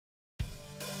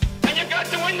got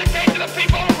to indicate to the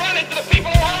people who run it, to the people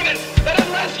who own it, that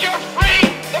unless you're free,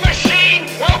 the machine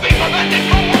will be prevented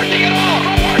from working at all,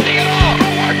 from working at all,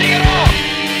 from working at all.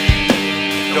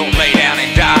 Don't lay down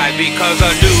and die because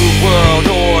a new world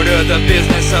order, the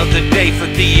business of the day for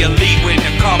the elite when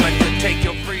they're coming to take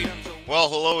your freedoms away. Well,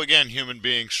 hello again, human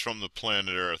beings from the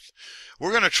planet Earth.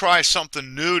 We're going to try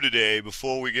something new today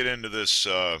before we get into this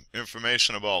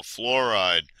information about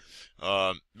fluoride.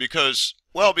 Because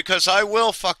I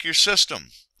will fuck your system.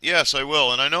 Yes, I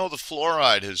will. And I know the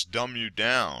fluoride has dumbed you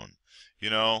down, you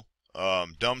know,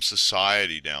 dumbed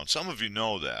society down. Some of you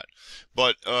know that,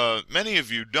 but many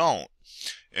of you don't.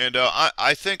 And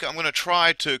I think I'm going to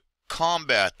try to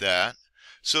combat that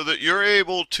so that you're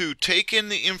able to take in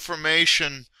the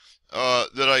information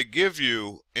that I give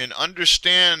you and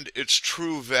understand its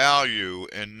true value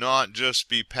and not just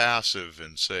be passive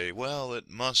and say, well, it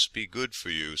must be good for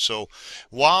you. So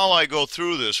while I go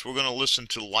through this, we're going to listen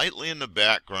to lightly in the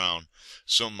background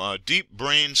some deep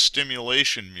brain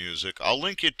stimulation music. I'll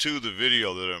link you to the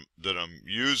video that I'm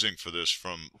using for this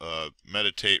from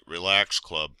Meditate Relax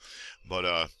Club.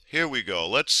 But here we go.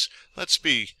 Let's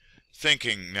be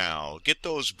thinking now. Get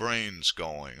those brains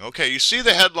going. Okay, you see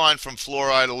the headline from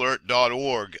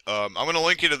fluoridealert.org. I'm going to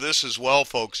link you to this as well,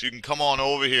 folks. You can come on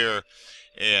over here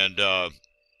and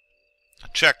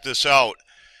check this out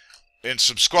and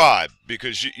subscribe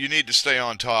because you need to stay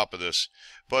on top of this.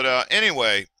 But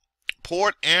anyway,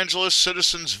 Port Angeles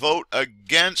citizens vote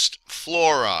against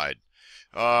fluoride.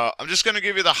 I'm just going to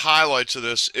give you the highlights of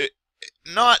this.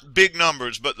 Not big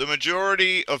numbers, but the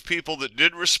majority of people that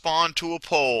did respond to a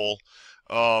poll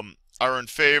are in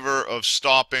favor of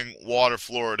stopping water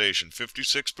fluoridation.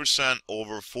 56%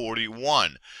 over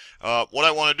 41%. What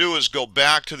I want to do is go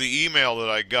back to the email that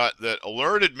I got that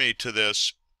alerted me to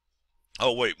this.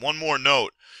 Oh wait, one more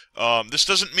note. This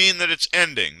doesn't mean that it's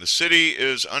ending. The city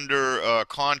is under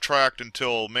contract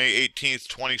until May 18th,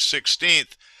 2016.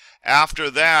 After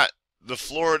that, the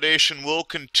fluoridation will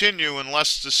continue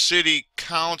unless the city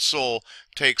council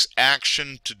takes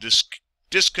action to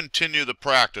discontinue the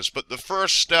practice. But the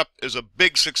first step is a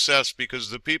big success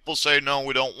because the people say, no,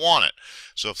 we don't want it.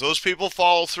 So if those people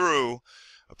follow through,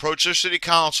 approach their city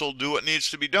council, do what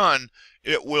needs to be done,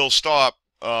 it will stop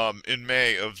in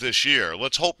May of this year.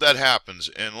 Let's hope that happens,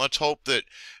 and let's hope that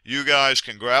you guys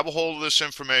can grab a hold of this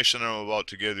information I'm about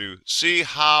to give you. See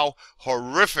how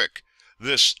horrific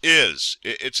this is.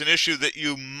 It's an issue that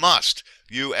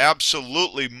you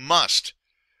absolutely must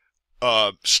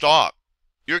stop.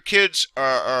 Your kids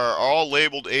are all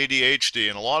labeled ADHD,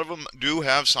 and a lot of them do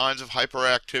have signs of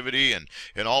hyperactivity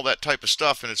and all that type of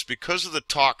stuff, and it's because of the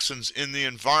toxins in the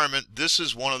environment. This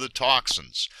is one of the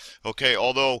toxins. Okay,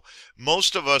 although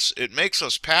most of us, it makes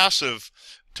us passive,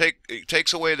 it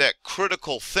takes away that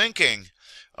critical thinking.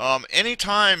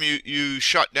 Anytime you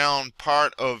shut down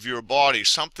part of your body,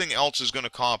 something else is going to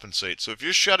compensate. So if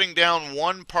you're shutting down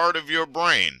one part of your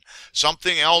brain,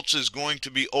 something else is going to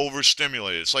be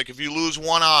overstimulated. It's like if you lose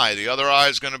one eye, the other eye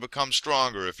is going to become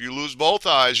stronger. If you lose both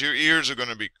eyes, your ears are going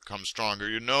to become stronger.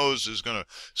 Your nose is going to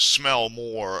smell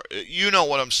more. You know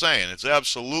what I'm saying. It's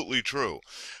absolutely true.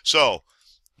 So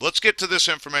let's get to this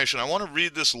information. I want to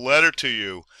read this letter to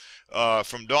you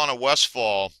from Donna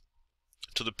Westfall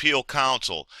to the Peel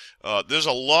Council. There's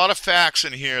a lot of facts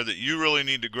in here that you really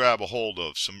need to grab a hold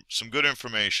of. Some good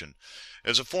information.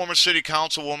 As a former city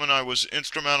councilwoman, I was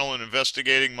instrumental in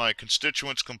investigating my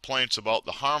constituents' complaints about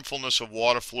the harmfulness of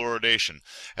water fluoridation.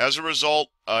 As a result,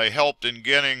 I helped in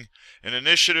getting an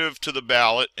initiative to the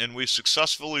ballot, and we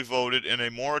successfully voted in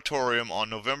a moratorium on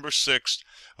November 6th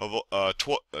of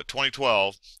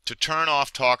 2012 to turn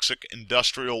off toxic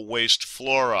industrial waste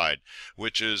fluoride,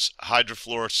 which is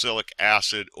hydrofluorosilicic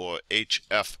acid, or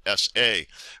HFSA.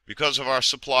 Because of our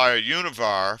supplier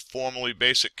Univar, formerly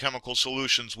Basic Chemical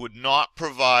Solutions, would not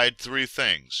provide three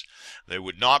things. They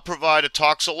would not provide a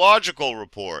toxicological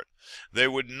report. They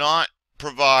would not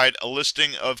provide a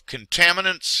listing of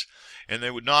contaminants, and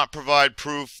they would not provide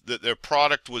proof that their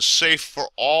product was safe for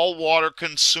all water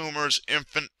consumers,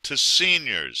 infant to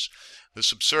seniors.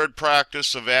 This absurd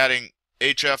practice of adding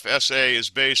HFSA is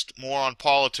based more on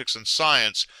politics and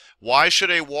science. Why should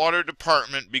a water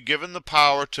department be given the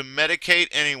power to medicate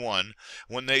anyone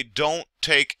when they don't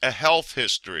take a health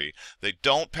history? They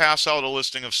don't pass out a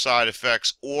listing of side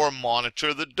effects or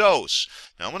monitor the dose.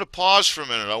 Now I'm going to pause for a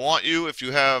minute. I want you, if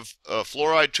you have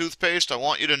fluoride toothpaste, I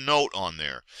want you to note on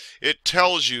there. It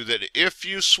tells you that if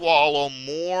you swallow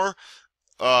more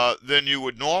than you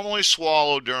would normally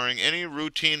swallow during any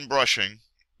routine brushing,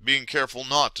 being careful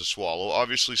not to swallow.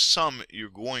 Obviously, some you're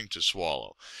going to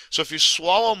swallow. So if you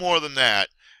swallow more than that,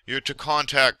 you're to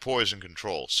contact poison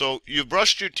control. So you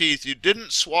brushed your teeth, you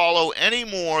didn't swallow any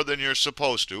more than you're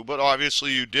supposed to, but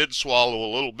obviously you did swallow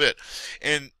a little bit.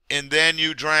 And then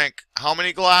you drank how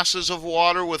many glasses of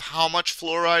water with how much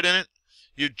fluoride in it?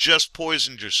 You just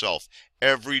poisoned yourself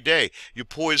every day. You're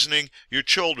poisoning your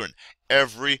children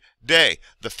every day.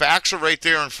 The facts are right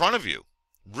there in front of you.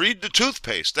 Read the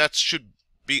toothpaste. That should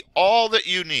be all that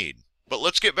you need. But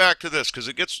let's get back to this, because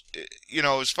it gets, you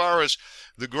know, as far as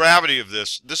the gravity of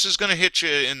this is going to hit you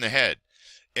in the head.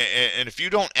 And if you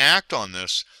don't act on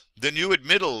this, then you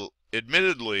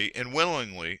admittedly and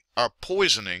willingly are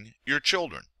poisoning your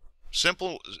children.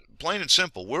 Simple, plain and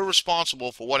simple. We're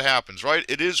responsible for what happens, right?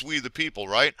 It is we the people,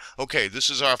 right? Okay, this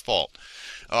is our fault.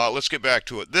 Let's get back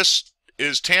to it. This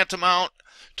is tantamount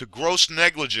to gross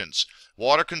negligence.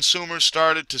 Water consumers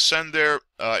started to send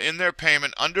in their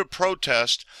payment under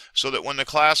protest so that when the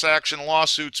class action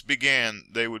lawsuits began,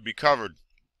 they would be covered.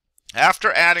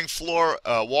 After adding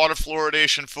water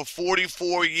fluoridation for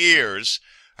 44 years,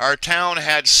 our town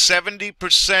had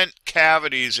 70%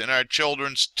 cavities in our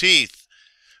children's teeth.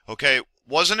 Okay,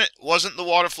 wasn't the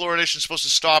water fluoridation supposed to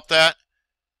stop that?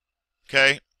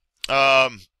 Okay.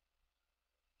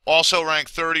 Also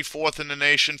ranked 34th in the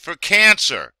nation for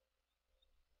cancer.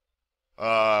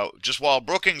 Just while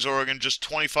Brookings, Oregon, just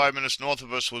 25 minutes north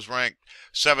of us, was ranked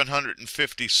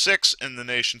 756 in the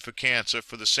nation for cancer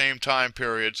for the same time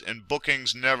periods, and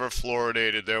Brookings never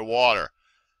fluoridated their water.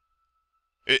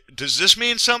 Does this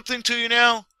mean something to you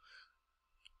now?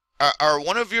 Are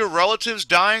one of your relatives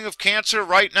dying of cancer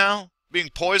right now, being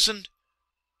poisoned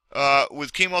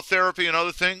with chemotherapy and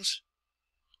other things?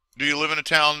 Do you live in a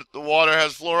town that the water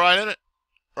has fluoride in it?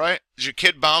 Right? Is your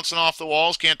kid bouncing off the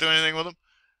walls, can't do anything with them?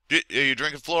 Are you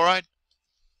drinking fluoride?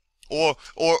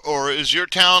 Or is your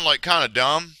town like kind of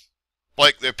dumb?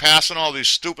 Like they're passing all these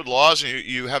stupid laws and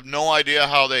you have no idea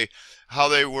how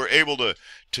they were able to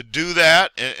do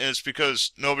that, and it's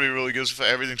because nobody really gives a fuck,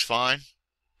 everything's fine?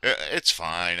 It's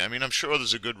fine. I mean, I'm sure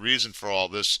there's a good reason for all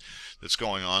this that's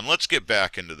going on. Let's get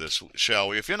back into this, shall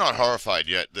we? If you're not horrified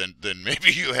yet, then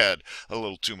maybe you had a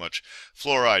little too much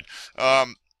fluoride.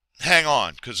 Hang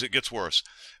on, because it gets worse.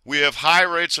 We have high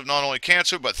rates of not only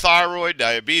cancer, but thyroid,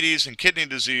 diabetes, and kidney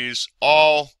disease,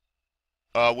 all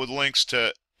with links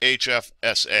to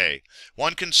HFSA.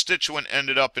 One constituent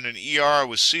ended up in an ER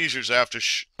with seizures after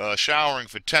showering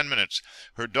for 10 minutes.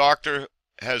 Her doctor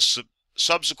has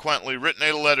subsequently written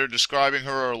a letter describing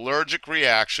her allergic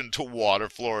reaction to water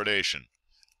fluoridation.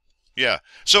 Yeah,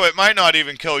 so it might not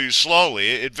even kill you slowly.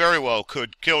 It very well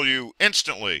could kill you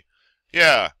instantly.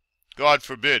 Yeah, God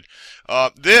forbid.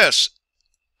 This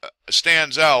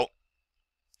stands out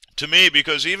to me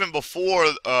because even before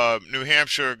New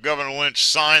Hampshire Governor Lynch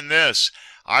signed this,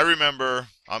 I remember,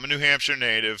 I'm a New Hampshire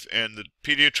native, and the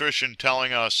pediatrician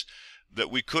telling us that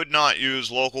we could not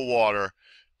use local water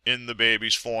in the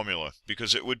baby's formula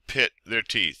because it would pit their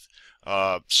teeth,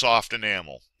 soft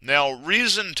enamel. Now,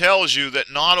 reason tells you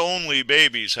that not only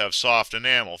babies have soft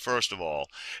enamel, first of all,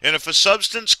 and if a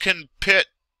substance can pit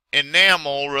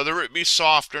enamel, whether it be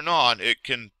soft or not, it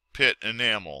can pit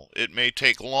enamel. It may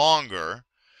take longer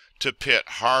to pit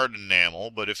hard enamel,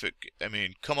 but if it, I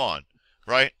mean, come on,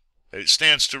 right? It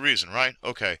stands to reason, right?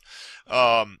 Okay.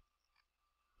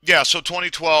 Yeah, so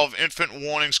 2012, infant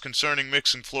warnings concerning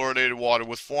mixing fluoridated water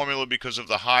with formula because of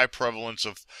the high prevalence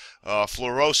of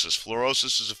fluorosis.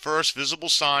 Fluorosis is the first visible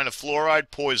sign of fluoride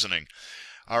poisoning.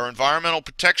 Our Environmental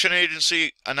Protection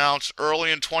Agency announced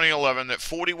early in 2011 that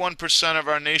 41% of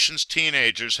our nation's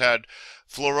teenagers had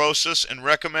fluorosis and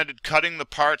recommended cutting the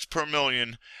parts per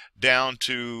million down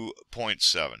to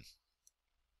 0.7.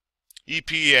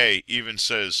 EPA even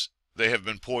says they have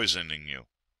been poisoning you.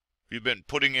 You've been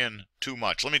putting in too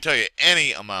much. Let me tell you,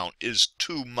 any amount is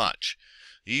too much.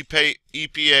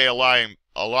 EPA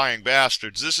are lying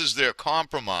bastards. This is their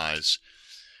compromise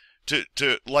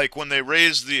to like when they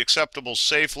raised the acceptable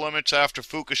safe limits after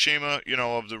Fukushima, you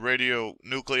know, of the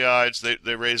radionuclides,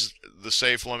 they raised the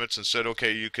safe limits and said,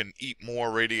 okay, you can eat more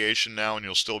radiation now and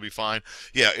you'll still be fine.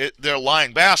 Yeah, they're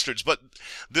lying bastards, but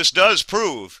this does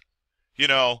prove, you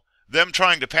know, them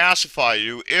trying to pacify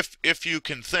you, if you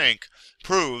can think,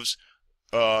 proves,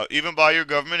 even by your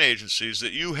government agencies,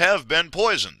 that you have been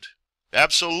poisoned.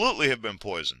 Absolutely have been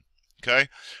poisoned. Okay?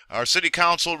 Our city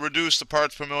council reduced the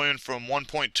parts per million from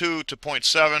 1.2 to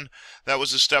 0.7. That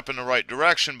was a step in the right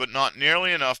direction, but not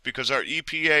nearly enough because our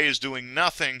EPA is doing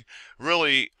nothing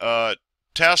really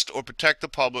test or protect the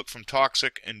public from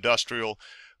toxic industrial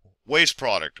waste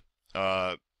product.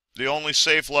 The only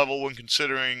safe level when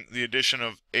considering the addition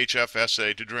of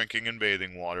HFSA to drinking and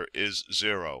bathing water is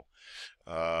 0.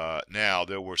 Now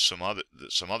there were some other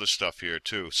stuff here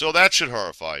too, so that should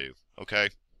horrify you. Okay,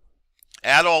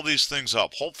 add all these things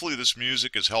up. Hopefully this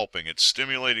music is helping. It's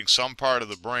stimulating some part of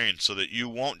the brain so that you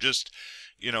won't just,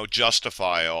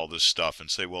 justify all this stuff and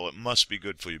say, well, it must be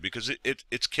good for you, because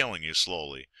it's killing you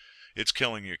slowly. It's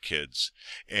killing your kids.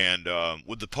 And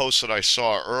with the post that I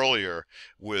saw earlier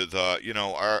with,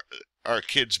 our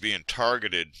kids being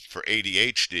targeted for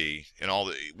ADHD and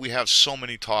we have so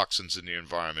many toxins in the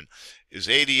environment. Is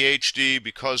ADHD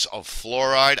because of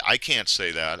fluoride? I can't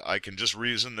say that. I can just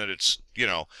reason that it's,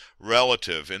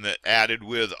 relative, and that added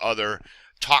with other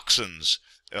toxins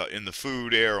in the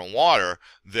food, air, and water,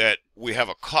 that we have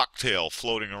a cocktail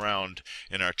floating around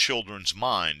in our children's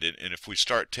mind. And if we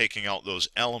start taking out those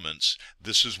elements,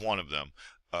 this is one of them.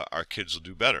 Our kids will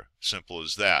do better. Simple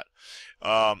as that.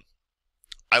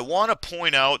 I want to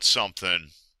point out something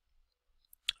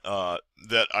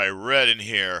that I read in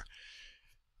here.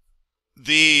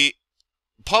 The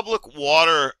public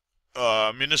water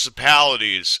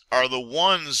municipalities are the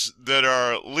ones that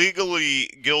are legally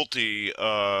guilty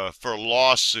for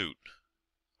lawsuit.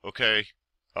 Okay,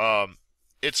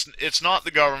 it's not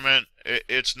the government.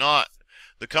 It's not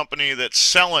the company that's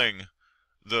selling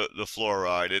the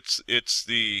fluoride. It's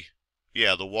the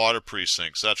water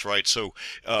precincts. That's right. So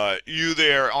you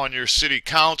there on your city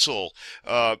council,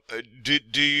 do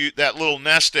you, that little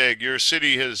nest egg your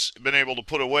city has been able to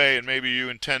put away, and maybe you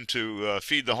intend to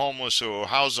feed the homeless or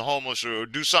house the homeless or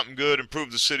do something good,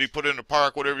 improve the city, put in a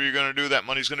park, whatever you're going to do, that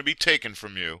money's going to be taken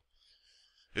from you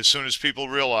as soon as people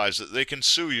realize that they can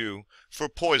sue you for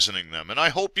poisoning them. And I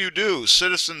hope you do,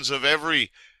 citizens of every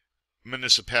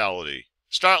municipality.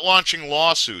 Start launching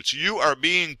lawsuits. You are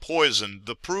being poisoned.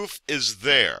 The proof is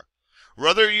there.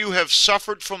 Whether you have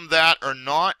suffered from that or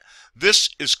not, this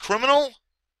is criminal,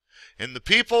 and the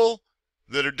people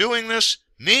that are doing this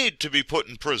need to be put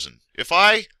in prison. If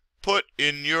I put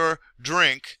in your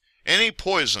drink any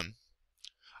poison,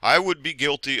 I would be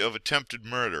guilty of attempted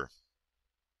murder.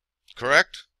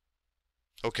 Correct?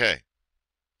 Okay.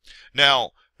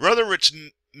 Now, whether it's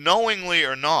knowingly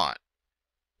or not,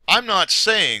 I'm not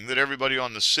saying that everybody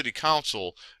on the city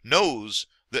council knows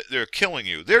that they're killing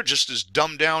you. They're just as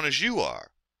dumbed down as you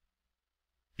are.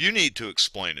 You need to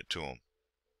explain it to them.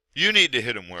 You need to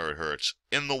hit them where it hurts,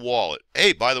 in the wallet.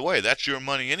 Hey, by the way, that's your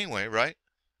money anyway, right?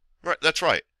 Right, that's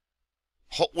right.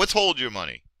 Withhold your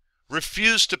money.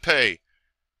 Refuse to pay.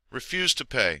 Refuse to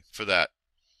pay for that.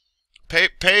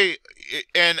 Pay,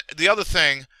 and the other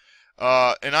thing,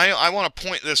 and I want to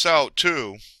point this out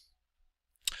too,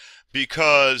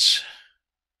 because,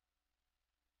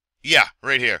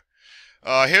 right here.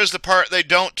 Here's the part they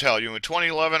don't tell you. In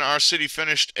 2011, our city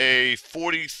finished a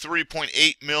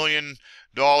 $43.8 million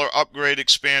upgrade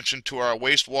expansion to our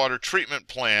wastewater treatment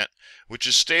plant, which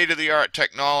is state-of-the-art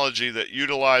technology that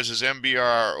utilizes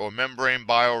MBR, or membrane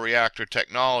bioreactor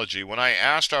technology. When I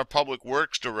asked our public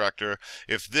works director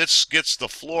if this gets the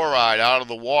fluoride out of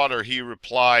the water, he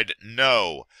replied,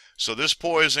 no. So this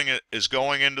poison is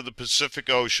going into the Pacific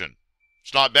Ocean.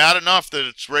 It's not bad enough that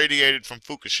it's radiated from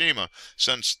Fukushima.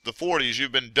 Since the 40s,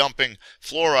 you've been dumping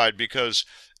fluoride because,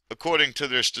 according to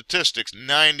their statistics,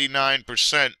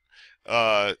 99%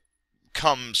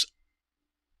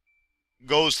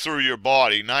 goes through your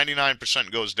body.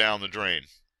 99% goes down the drain,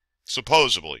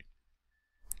 supposedly.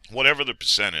 Whatever the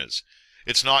percent is,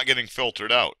 it's not getting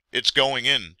filtered out. It's going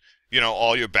in,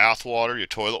 all your bath water, your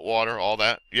toilet water, all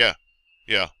that. Yeah.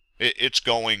 It's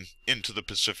going into the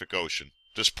Pacific Ocean.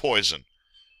 This poison.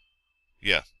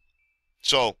 Yeah.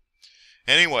 So,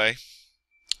 anyway,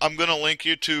 I'm going to link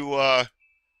you to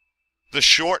the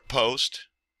short post.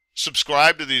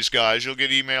 Subscribe to these guys. You'll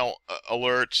get email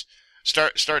alerts.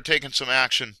 Start taking some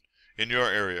action in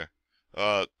your area.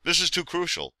 This is too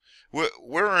crucial.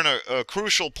 We're in a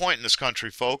crucial point in this country,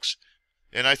 folks,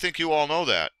 and I think you all know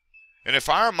that. And if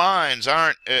our minds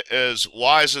aren't as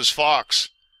wise as Fox,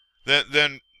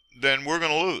 then we're going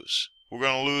to lose. We're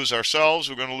going to lose ourselves.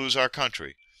 We're going to lose our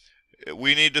country.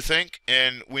 We need to think,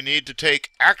 and we need to take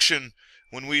action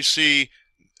when we see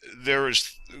there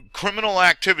is criminal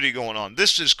activity going on.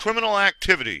 This is criminal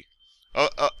activity.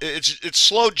 It's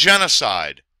slow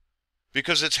genocide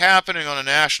because it's happening on a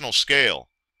national scale.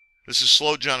 This is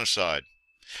slow genocide.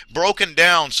 Broken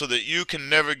down so that you can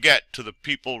never get to the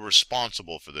people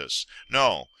responsible for this.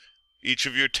 No, each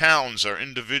of your towns are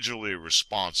individually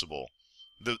responsible.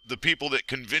 The people that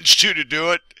convinced you to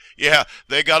do it, yeah,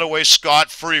 they got away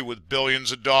scot-free with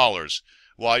billions of dollars,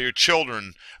 while your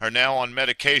children are now on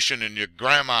medication and your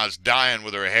grandma's dying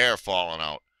with her hair falling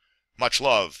out. Much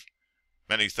love.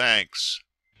 Many thanks.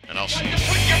 And I'll see you.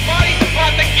 Put your body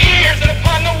upon the gears and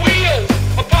upon the wheels.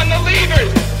 upon the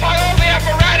levers, upon all the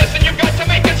apparatus, and you've got to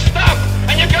make it stop.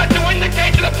 And you've got to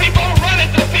indicate to the people who run it,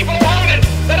 to the people who own it,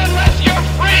 that unless you're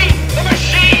free,